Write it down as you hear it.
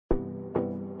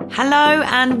Hello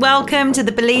and welcome to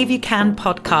the Believe You Can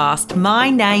podcast. My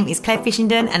name is Claire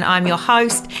Fishenden and I'm your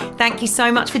host. Thank you so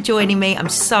much for joining me. I'm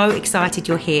so excited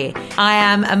you're here. I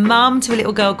am a mum to a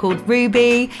little girl called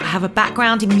Ruby. I have a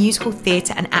background in musical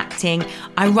theatre and acting.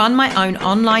 I run my own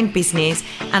online business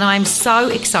and I'm so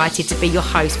excited to be your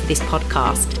host for this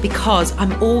podcast because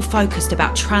I'm all focused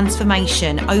about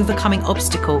transformation, overcoming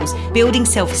obstacles, building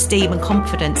self-esteem and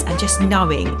confidence, and just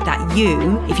knowing that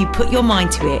you, if you put your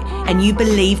mind to it and you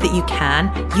believe that you can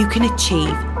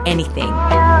achieve anything.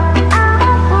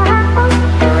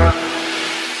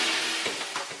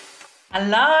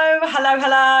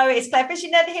 Hello. It's Claire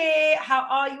Fishenden here. How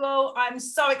are you all? I'm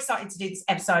so excited to do this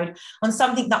episode on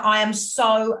something that I am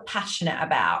so passionate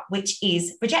about, which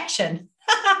is rejection.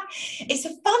 It's a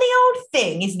funny old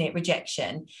thing, isn't it?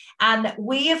 Rejection. And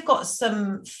we have got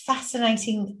some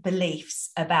fascinating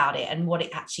beliefs about it and what it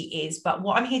actually is. But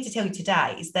what I'm here to tell you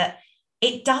today is that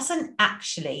it doesn't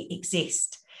actually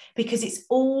exist because it's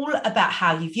all about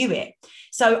how you view it.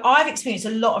 So I've experienced a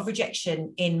lot of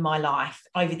rejection in my life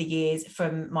over the years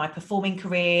from my performing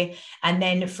career and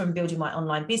then from building my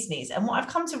online business. And what I've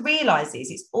come to realize is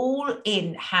it's all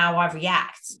in how I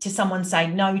react to someone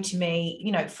saying no to me.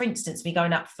 You know, for instance, me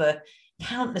going up for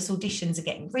countless auditions and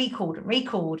getting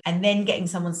recalled and then getting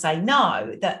someone say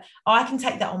no, that I can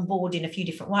take that on board in a few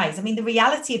different ways. I mean, the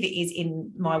reality of it is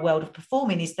in my world of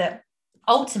performing is that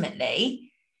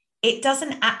ultimately, it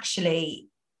doesn't actually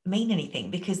mean anything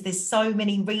because there's so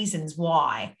many reasons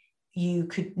why you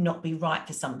could not be right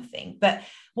for something. But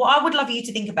what I would love you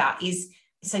to think about is,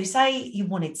 so say you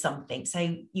wanted something,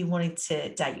 say you wanted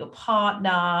to date your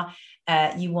partner,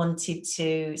 you wanted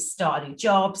to start a new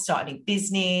job, start a new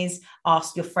business,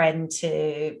 ask your friend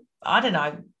to, I don't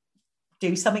know,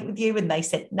 do something with you and they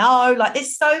said no. Like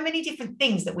there's so many different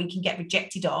things that we can get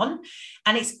rejected on,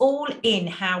 and it's all in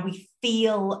how we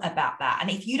feel about that. And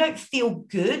if you don't feel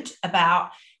good about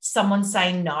someone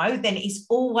saying no, then it's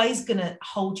always going to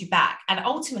hold you back. And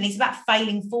ultimately it's about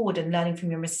failing forward and learning from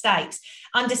your mistakes,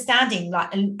 understanding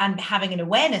like and having an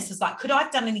awareness as like, could I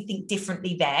have done anything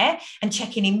differently there, and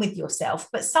checking in with yourself.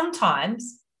 But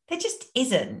sometimes there just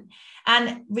isn't.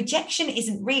 And rejection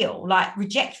isn't real. Like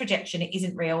rejection, it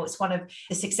isn't real. It's one of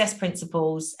the success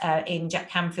principles in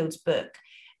Jack Canfield's book,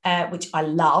 which I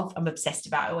love. I'm obsessed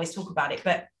about. I always talk about it.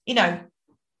 But, you know,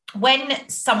 when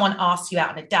someone asks you out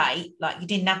on a date, like you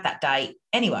didn't have that date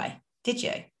anyway, did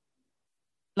you?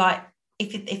 Like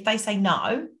if they say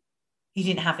no, you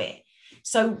didn't have it.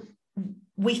 So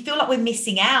we feel like we're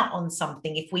missing out on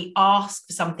something if we ask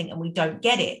for something and we don't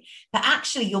get it. But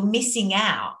actually you're missing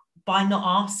out by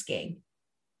not asking,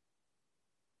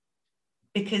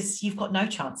 because you've got no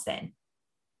chance then.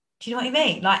 Do you know what I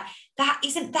mean? Like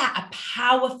isn't that a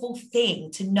powerful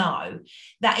thing to know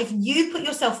that if you put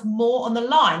yourself more on the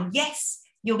line, yes,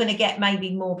 you're going to get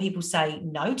maybe more people say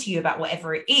no to you about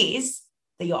whatever it is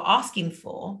that you're asking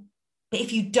for. But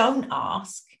if you don't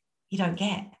ask, you don't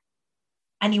get,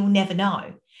 and you'll never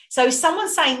know. So someone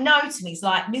saying no to me is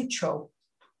like neutral.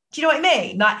 Do you know what I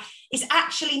mean? Like it's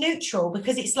actually neutral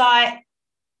because it's like,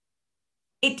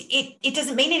 it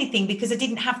doesn't mean anything because I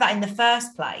didn't have that in the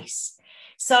first place.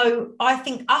 So I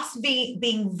think us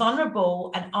being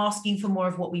vulnerable and asking for more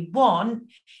of what we want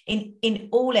in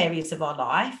all areas of our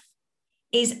life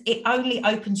it only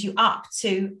opens you up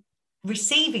to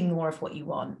receiving more of what you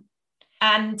want.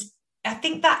 And I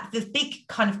think that the big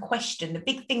kind of question, the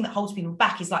big thing that holds people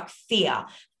back is like fear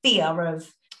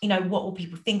of, you know, what will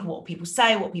people think, what will people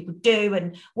say, what people do,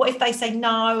 and what if they say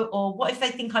no, or what if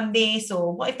they think I'm this,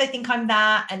 or what if they think I'm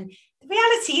that? And the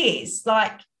reality is,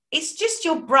 like, it's just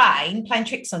your brain playing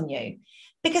tricks on you.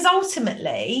 Because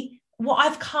ultimately, what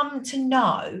I've come to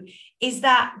know is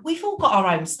that we've all got our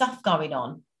own stuff going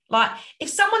on. Like,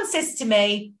 if someone says to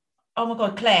me, oh my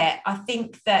God, Claire, I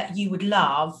think that you would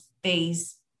love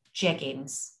these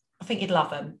jeggings. I think you'd love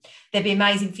them. They'd be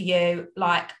amazing for you.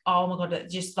 Like, oh my God,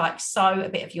 just like so a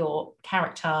bit of your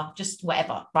character, just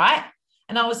whatever, right?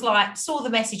 And I was like, saw the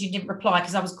message and didn't reply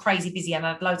because I was crazy busy and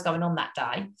I had loads going on that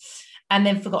day and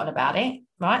then forgotten about it,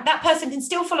 right? That person can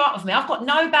still follow up with me. I've got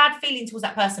no bad feeling towards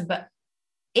that person. But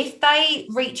if they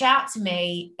reach out to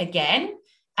me again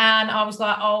and I was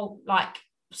like, oh, like,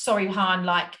 sorry, Han,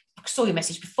 like, I saw your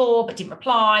message before but didn't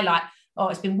reply. Like, oh,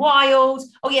 it's been wild.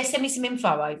 Oh, yeah, send me some info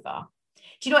over.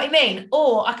 Do you know what I mean?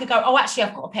 Or I could go, oh, actually,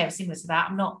 I've got a pair of similar to that.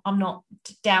 I'm not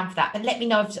down for that, but let me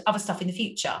know of other stuff in the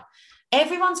future.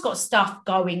 Everyone's got stuff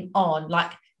going on,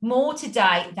 like more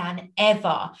today than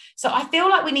ever. So I feel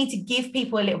like we need to give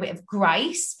people a little bit of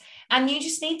grace, and you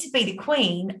just need to be the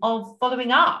queen of following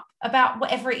up about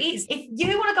whatever it is. If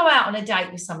you want to go out on a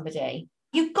date with somebody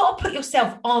You've got to put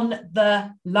yourself on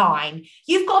the line.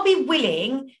 You've got to be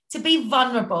willing to be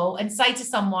vulnerable and say to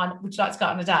someone, would you like to go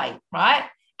out on a date, right?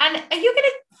 And are you going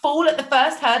to fall at the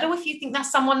first hurdle if you think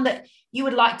that's someone that you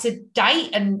would like to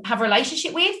date and have a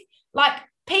relationship with? Like,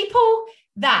 people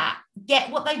that get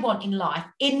what they want in life,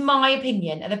 in my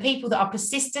opinion, are the people that are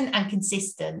persistent and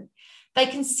consistent. They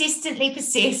consistently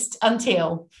persist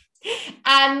until,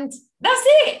 and that's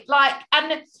it. Like,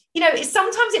 and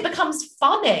sometimes it becomes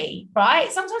funny,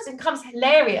 right? Sometimes it becomes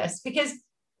hilarious, because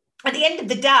at the end of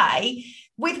the day,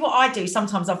 with what I do,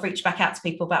 sometimes I've reached back out to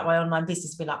people about my online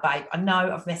business and be like, babe, I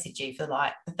know I've messaged you for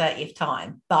like the 30th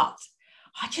time, but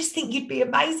I just think you'd be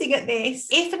amazing at this.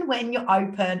 If and when you're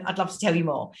open, I'd love to tell you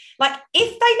more. Like,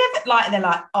 if they never, like, they're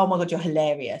like, oh my God, you're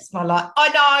hilarious. And I'm like, I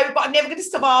know, but I'm never going to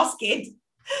stop asking.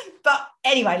 But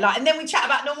anyway, like, and then we chat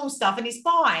about normal stuff and it's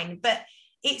fine. But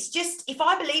it's just, if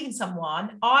I believe in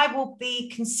someone, I will be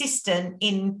consistent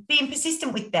in being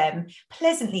persistent with them,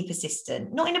 pleasantly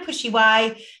persistent, not in a pushy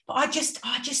way, but I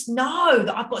just know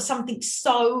that I've got something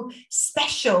so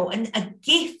special and a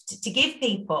gift to give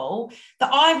people, that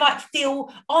I like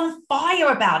feel on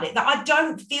fire about it, that I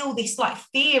don't feel this like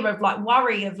fear of like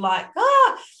worry of like,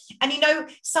 and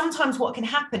sometimes what can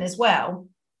happen as well,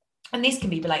 and this can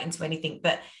be relating to anything,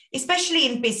 but especially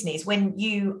in business, when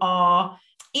you are,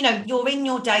 you're in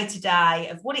your day-to-day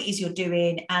of what it is you're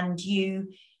doing, and you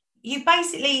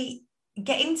basically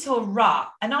get into a rut.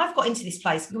 And I've got into this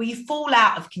place where you fall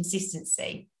out of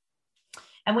consistency.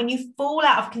 And when you fall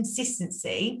out of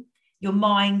consistency, your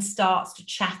mind starts to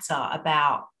chatter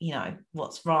about,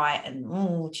 what's right, and,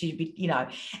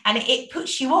 and it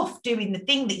puts you off doing the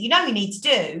thing that you need to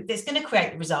do that's going to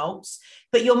create the results,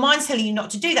 but your mind's telling you not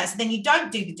to do that. So then you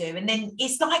don't do the do. And then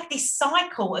it's like this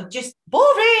cycle of just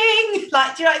boring.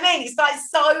 Like, do you know what I mean? It's like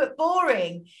so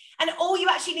boring. And all you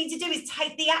actually need to do is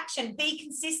take the action, be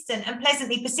consistent and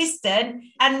pleasantly persistent.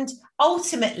 And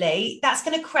ultimately, that's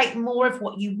going to create more of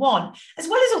what you want, as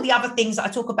well as all the other things that I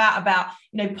talk about,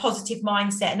 positive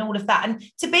mindset and all of that. And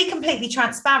to be completely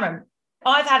transparent,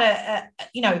 I've had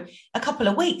a couple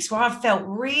of weeks where I've felt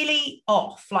really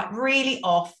off,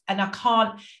 and I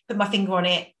can't put my finger on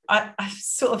it. I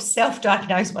sort of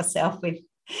self-diagnosed myself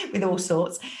with all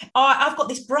sorts. I've got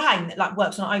this brain that like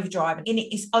works on overdrive, and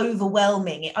it is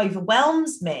overwhelming. It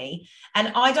overwhelms me,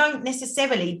 and I don't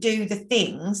necessarily do the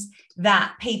things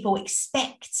that people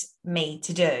expect me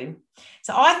to do.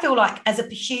 So I feel like as a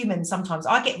human, sometimes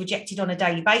I get rejected on a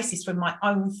daily basis from my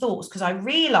own thoughts, because I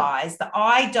realise that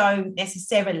I don't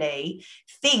necessarily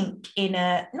think in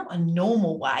not a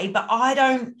normal way, but I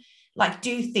don't like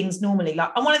do things normally.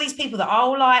 Like, I'm one of these people that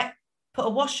I'll like put a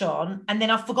wash on and then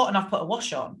I've forgotten I've put a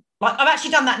wash on. Like, I've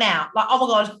actually done that now. Like, oh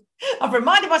my God, I've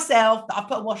reminded myself that I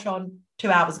put a wash on 2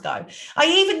 hours ago. I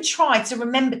even try to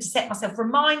remember to set myself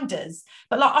reminders,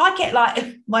 but like I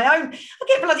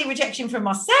get bloody rejection from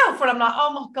myself when I'm like,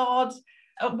 oh my God.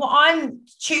 What I'm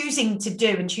choosing to do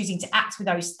and choosing to act with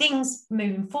those things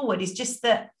moving forward is just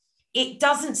that it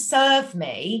doesn't serve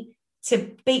me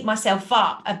to beat myself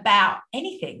up about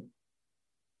anything,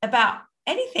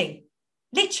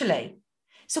 literally.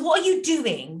 So what are you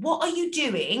doing? What are you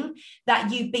doing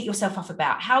that you beat yourself up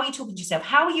about? How are you talking to yourself?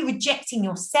 How are you rejecting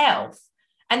yourself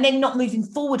and then not moving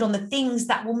forward on the things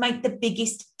that will make the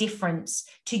biggest difference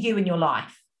to you in your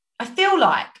life? I feel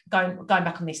like going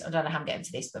back on this, I don't know how I'm getting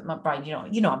to this, but my brain,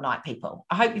 I'm like people.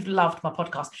 I hope you've loved my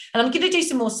podcast. And I'm going to do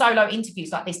some more solo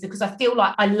interviews like this, because I feel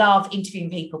like I love interviewing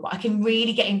people, but I can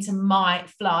really get into my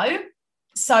flow.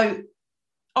 So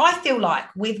I feel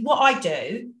like with what I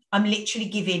do, I'm literally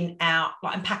giving out,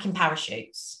 like I'm packing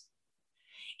parachutes,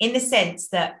 in the sense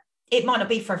that it might not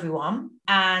be for everyone,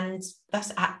 and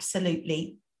that's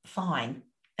absolutely fine.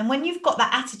 And when you've got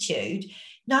that attitude,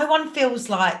 no one feels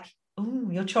like, oh,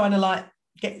 you're trying to like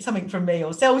get something from me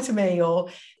or sell to me, or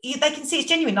they can see it's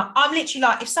genuine. Like, I'm literally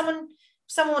like, if someone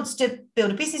wants to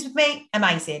build a business with me,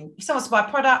 amazing. If someone wants to buy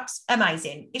products,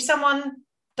 amazing. If someone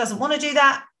doesn't want to do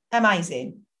that,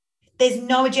 amazing. There's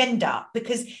no agenda,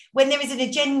 because when there is an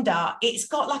agenda, it's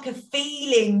got like a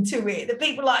feeling to it that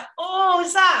people are like, oh,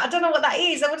 what's that? I don't know what that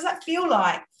is. What does that feel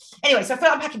like? Anyway, so I feel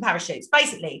like I'm packing parachutes.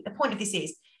 Basically, the point of this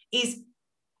is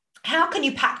how can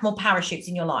you pack more parachutes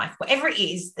in your life? Whatever it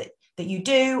is that you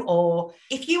do, or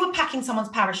if you were packing someone's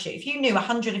parachute, if you knew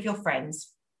 100 of your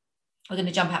friends are going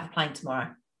to jump out of a plane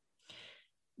tomorrow,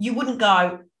 you wouldn't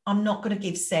go, I'm not going to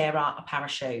give Sarah a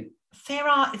parachute.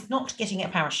 Sarah is not getting a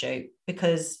parachute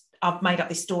because I've made up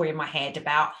this story in my head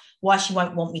about why she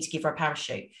won't want me to give her a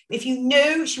parachute. If you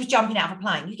knew she was jumping out of a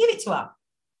plane, you give it to her.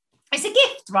 It's a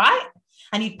gift, right?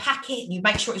 And you pack it and you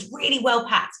make sure it's really well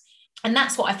packed. And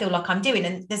that's what I feel like I'm doing.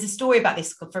 And there's a story about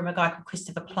this from a guy called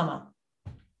Christopher Plummer.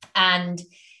 And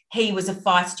he was a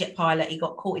fighter jet pilot. He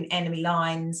got caught in enemy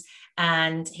lines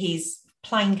and his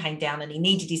plane came down and he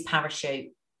needed his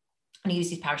parachute. And he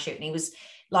used his parachute, and he was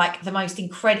like it's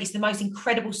the most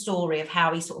incredible story of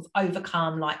how he sort of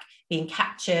overcome like being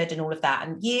captured and all of that.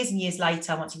 And years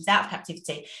later, once he was out of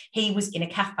captivity, he was in a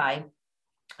cafe.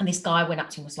 And this guy went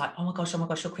up to him and was like, oh my gosh,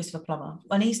 you're Christopher Plummer.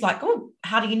 And he's like, oh,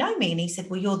 how do you know me? And he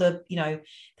said, well, you're the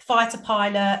fighter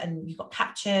pilot and you got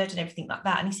captured and everything like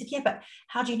that. And he said, yeah, but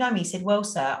how do you know me? He said, well,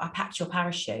 sir, I packed your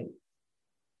parachute.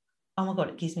 Oh my God,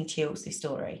 it gives me chills, this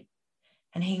story.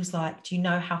 And he was like, do you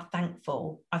know how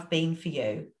thankful I've been for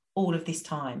you all of this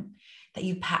time, that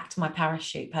you packed my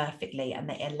parachute perfectly and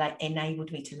that it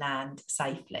enabled me to land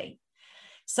safely?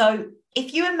 So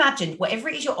if you imagine whatever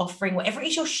it is you're offering, whatever it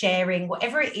is you're sharing,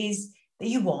 whatever it is that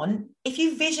you want, if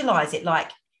you visualize it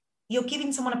like you're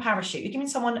giving someone a parachute, you're giving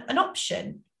someone an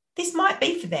option, this might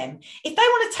be for them. If they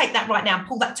want to take that right now and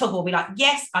pull that toggle, be like,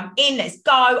 yes, I'm in, let's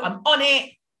go, I'm on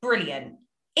it, brilliant.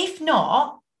 If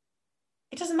not,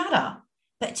 it doesn't matter.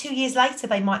 But 2 years later,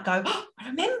 they might go, oh, I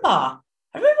remember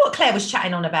what Claire was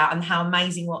chatting on about and how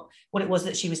amazing what it was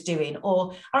that she was doing.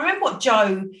 Or I remember what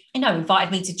Joe,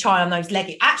 invited me to try on those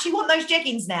leggings. I actually want those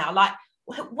jeggings now, like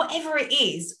whatever it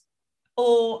is.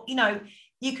 Or,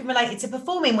 you can relate it to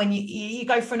performing when you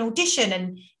go for an audition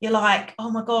and you're like, oh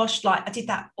my gosh, like I did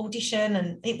that audition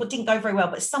and it didn't go very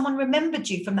well, but someone remembered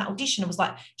you from that audition and was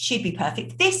like, she'd be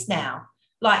perfect for this now.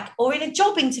 Like, or in a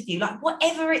job interview, like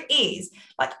whatever it is,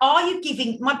 like, are you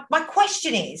giving, my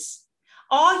question is,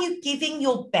 are you giving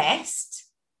your best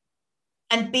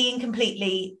and being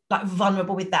completely like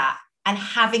vulnerable with that and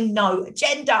having no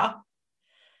agenda?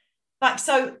 Like,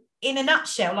 so in a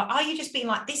nutshell, like, are you just being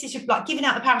like, this is just like giving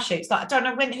out the parachutes? Like, I don't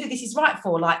know who this is right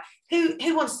for. Like, who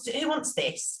wants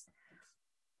this?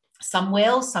 Some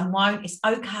will, some won't. It's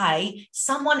okay.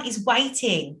 Someone is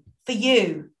waiting for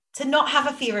you to not have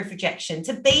a fear of rejection,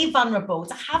 to be vulnerable,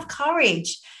 to have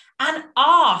courage and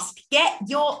ask. Get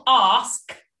your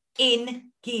ask in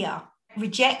gear.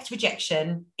 Reject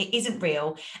rejection. It isn't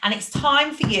real. And it's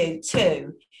time for you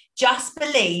to just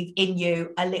believe in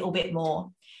you a little bit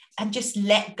more and just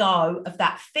let go of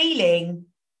that feeling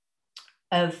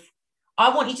of,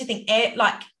 I want you to think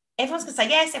like everyone's going to say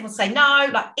yes, everyone's going to say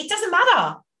no. Like, it doesn't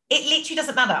matter. It literally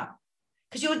doesn't matter,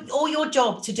 because all your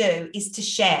job to do is to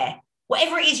share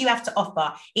whatever it is you have to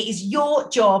offer. It is your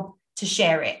job to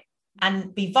share it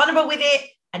and be vulnerable with it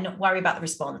and not worry about the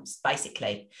response,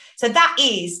 basically. So that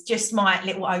is just my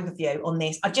little overview on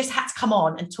this. I just had to come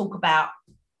on and talk about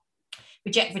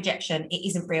rejection. It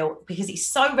isn't real, because it's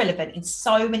so relevant in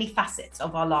so many facets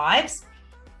of our lives.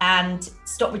 And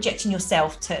stop rejecting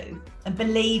yourself too, and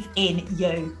believe in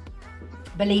you.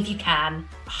 Believe you can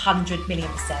 100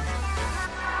 million%.